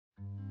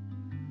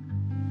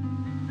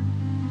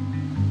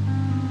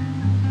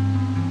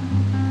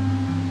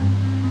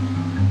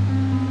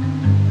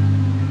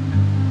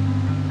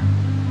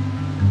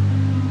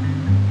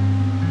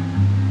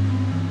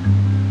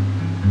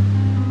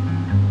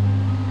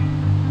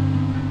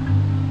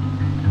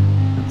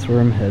where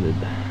I'm headed.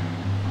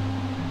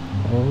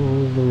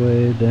 All the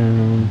way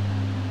down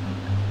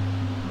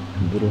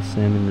Little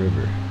Salmon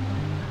River.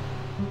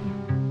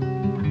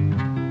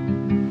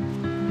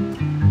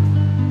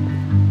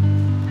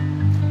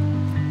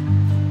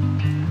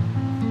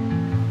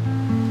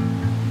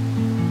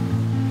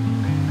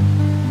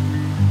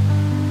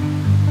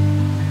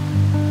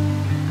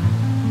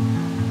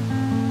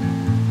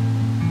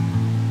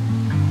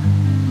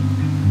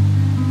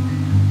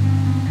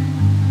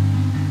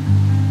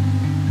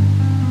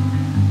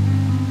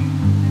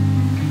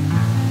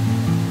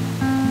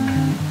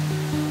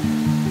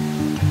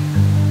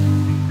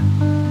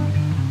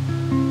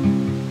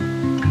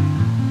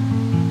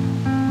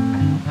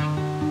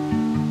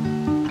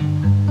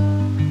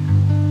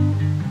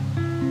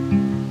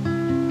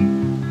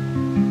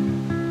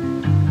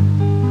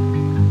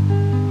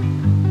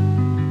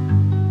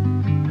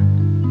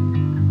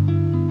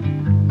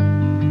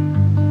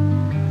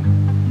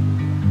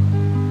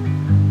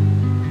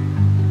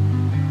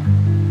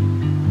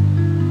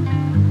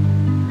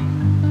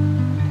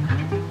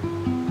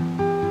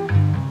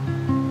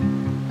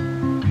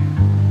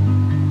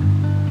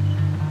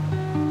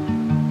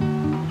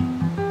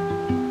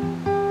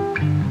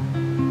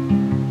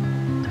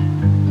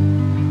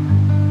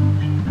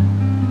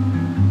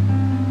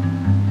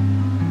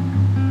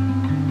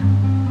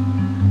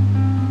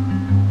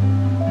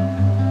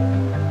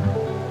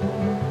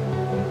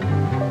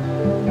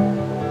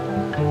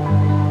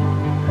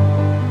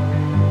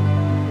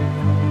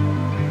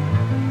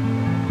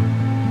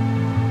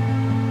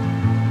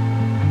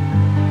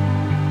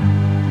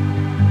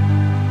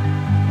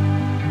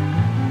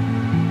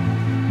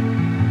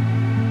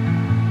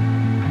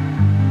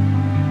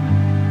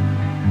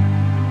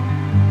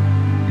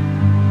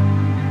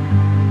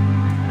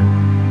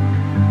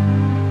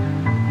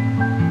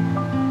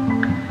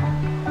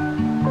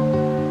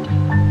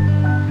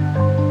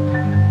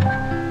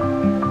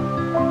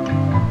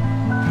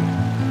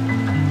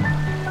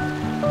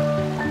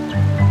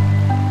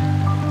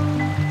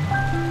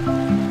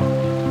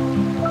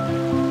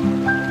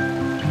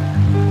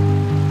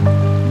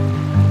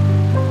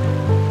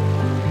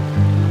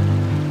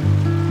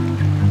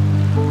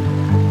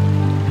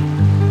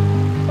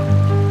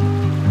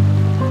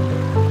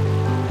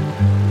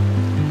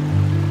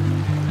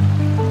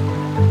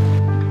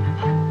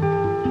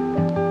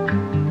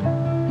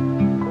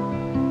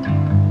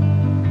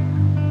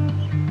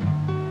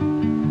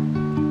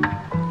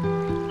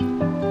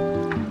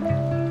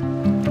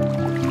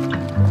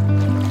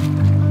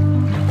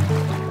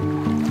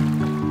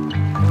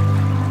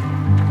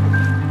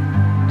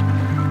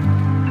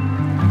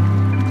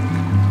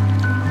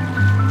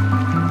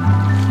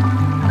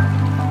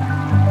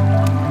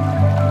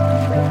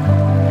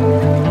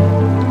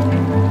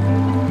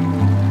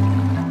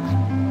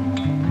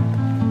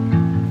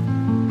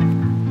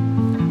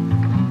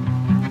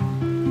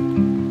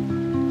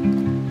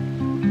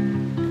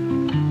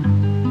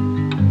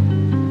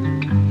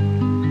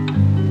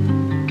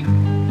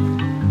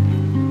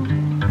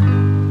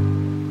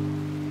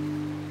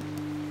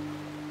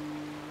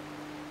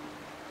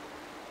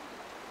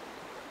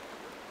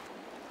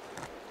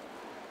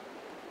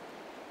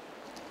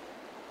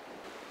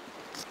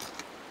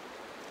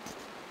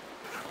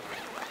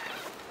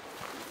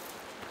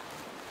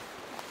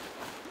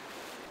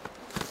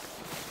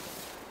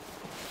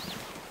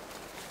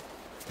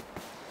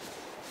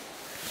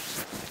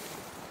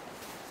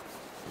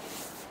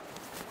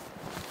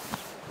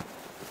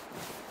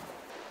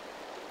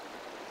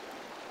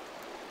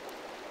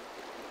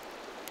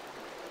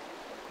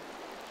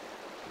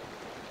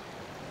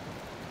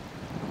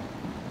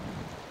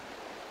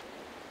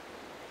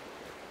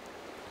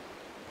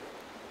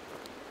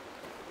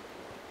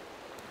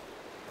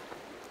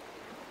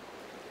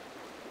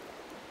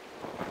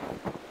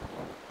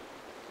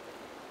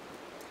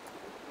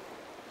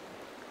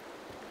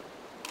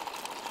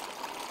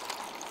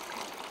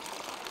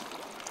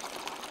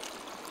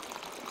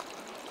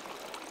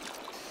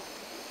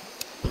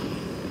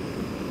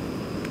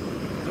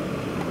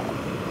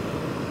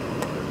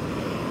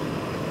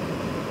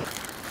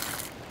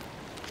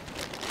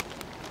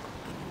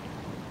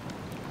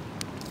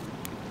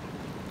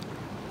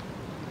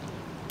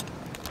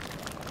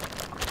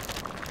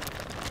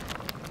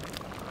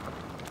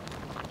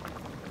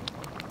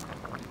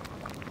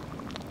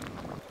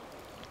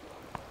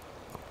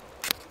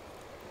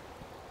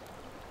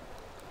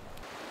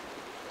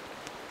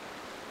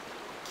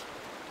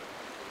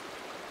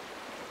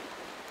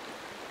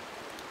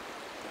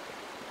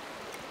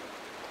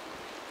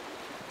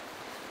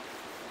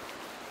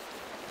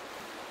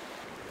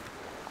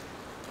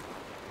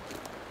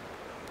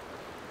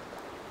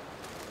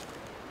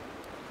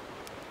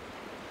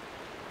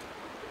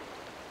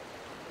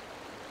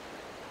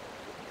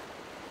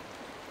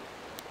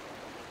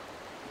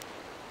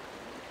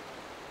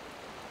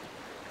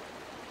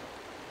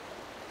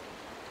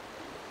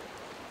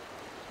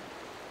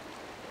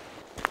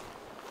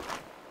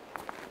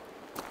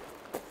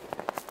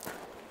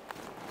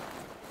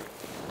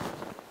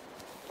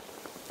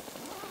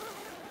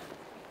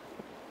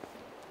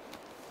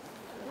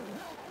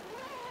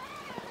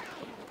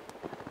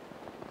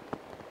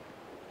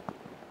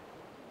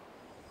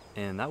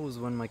 and that was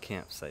when my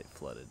campsite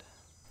flooded.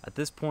 At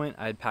this point,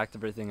 I had packed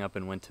everything up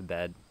and went to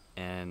bed,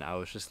 and I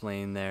was just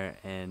laying there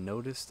and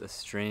noticed a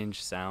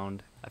strange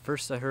sound. At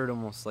first I heard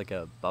almost like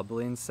a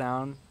bubbling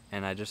sound,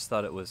 and I just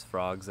thought it was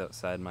frogs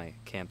outside my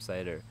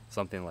campsite or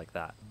something like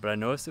that. But I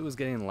noticed it was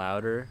getting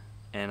louder,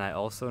 and I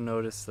also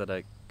noticed that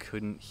I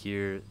couldn't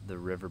hear the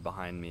river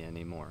behind me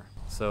anymore.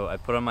 So I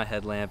put on my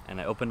headlamp and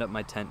I opened up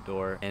my tent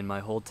door, and my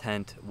whole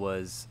tent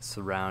was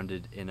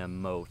surrounded in a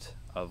moat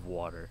of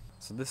water.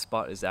 So this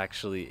spot is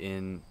actually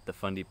in the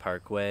Fundy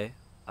Parkway,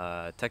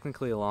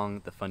 technically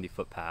along the Fundy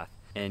footpath,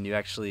 and you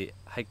actually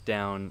hike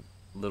down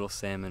Little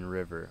Salmon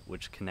River,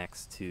 which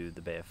connects to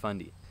the Bay of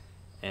Fundy.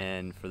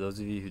 And for those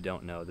of you who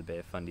don't know, the Bay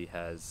of Fundy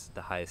has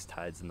the highest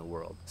tides in the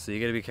world, so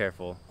you gotta be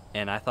careful.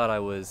 And I thought I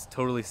was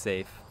totally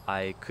safe.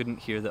 I couldn't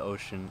hear the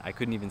ocean, I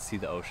couldn't even see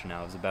the ocean.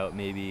 I was about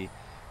maybe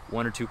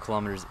 1 or 2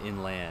 kilometers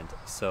inland,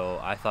 so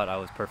I thought I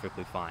was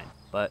perfectly fine.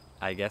 But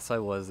I guess I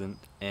wasn't,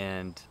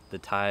 and the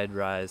tide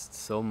rose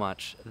so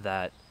much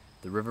that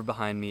the river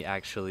behind me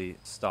actually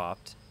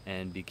stopped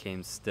and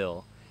became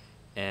still,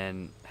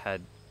 and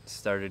had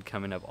started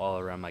coming up all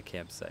around my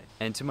campsite.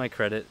 And to my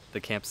credit,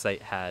 the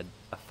campsite had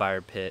a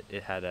fire pit.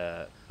 It had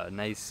a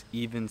nice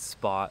even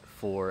spot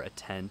for a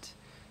tent,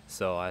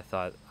 so I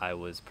thought I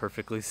was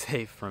perfectly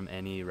safe from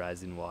any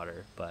rising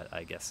water, but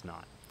I guess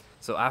not.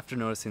 So after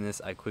noticing this,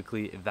 I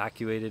quickly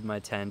evacuated my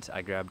tent.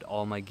 I grabbed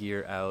all my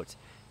gear out,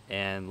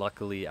 and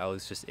luckily I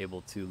was just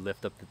able to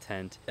lift up the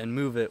tent and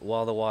move it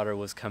while the water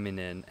was coming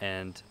in.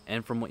 And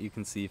from what you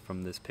can see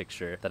from this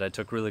picture that I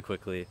took really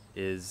quickly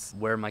is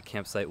where my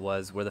campsite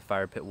was, where the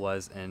fire pit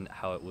was, and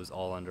how it was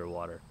all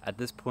underwater. At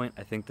this point,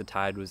 I think the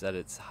tide was at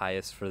its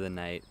highest for the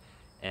night,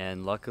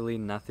 and luckily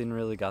nothing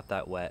really got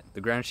that wet.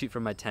 The ground sheet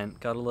from my tent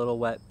got a little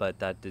wet, but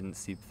that didn't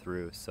seep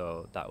through,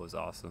 so that was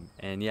awesome.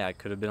 And yeah, it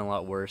could have been a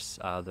lot worse.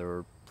 There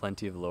were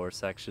plenty of lower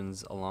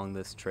sections along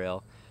this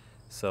trail,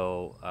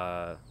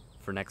 so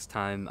for next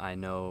time I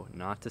know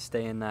not to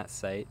stay in that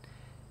site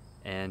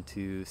and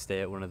to stay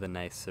at one of the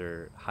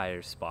nicer,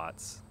 higher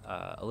spots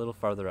a little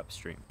farther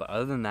upstream. But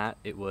other than that,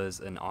 it was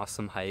an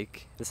awesome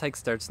hike. This hike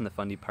starts in the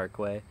Fundy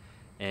Parkway,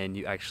 and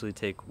you actually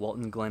take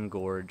Walton Glen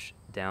Gorge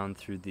down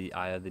through the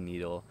Eye of the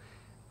Needle,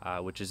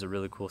 which is a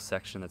really cool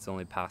section that's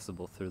only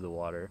passable through the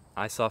water.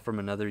 I saw from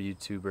another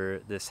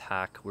YouTuber this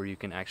hack where you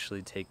can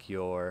actually take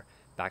your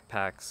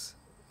backpack's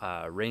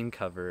rain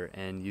cover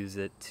and use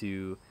it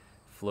to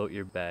float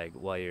your bag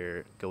while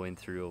you're going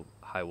through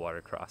high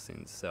water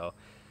crossings. So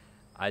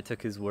I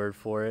took his word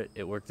for it.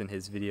 It worked in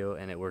his video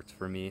and it worked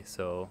for me,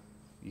 so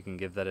you can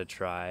give that a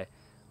try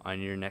on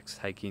your next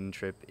hiking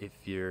trip if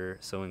you're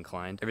so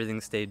inclined.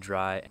 Everything stayed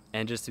dry,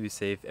 and just to be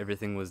safe,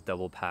 everything was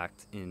double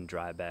packed in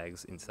dry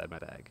bags inside my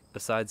bag.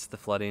 Besides the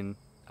flooding,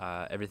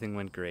 everything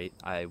went great.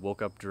 I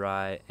woke up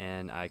dry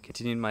and I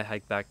continued my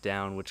hike back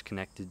down, which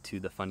connected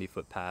to the Fundy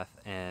footpath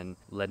and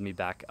led me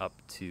back up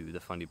to the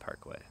Fundy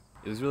Parkway.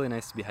 It was really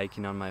nice to be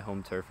hiking on my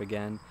home turf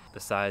again,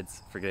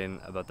 besides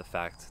forgetting about the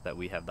fact that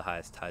we have the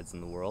highest tides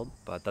in the world,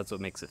 but that's what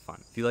makes it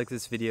fun. If you like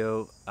this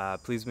video,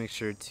 please make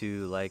sure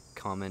to like,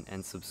 comment,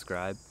 and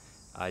subscribe.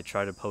 I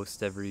try to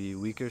post every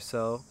week or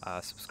so.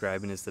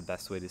 Subscribing is the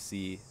best way to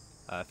see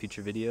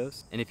future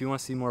videos. And if you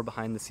want to see more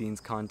behind the scenes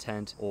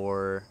content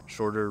or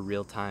shorter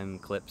real-time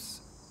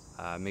clips,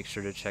 make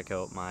sure to check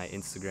out my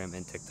Instagram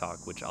and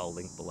TikTok, which I'll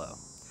link below.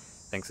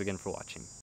 Thanks again for watching.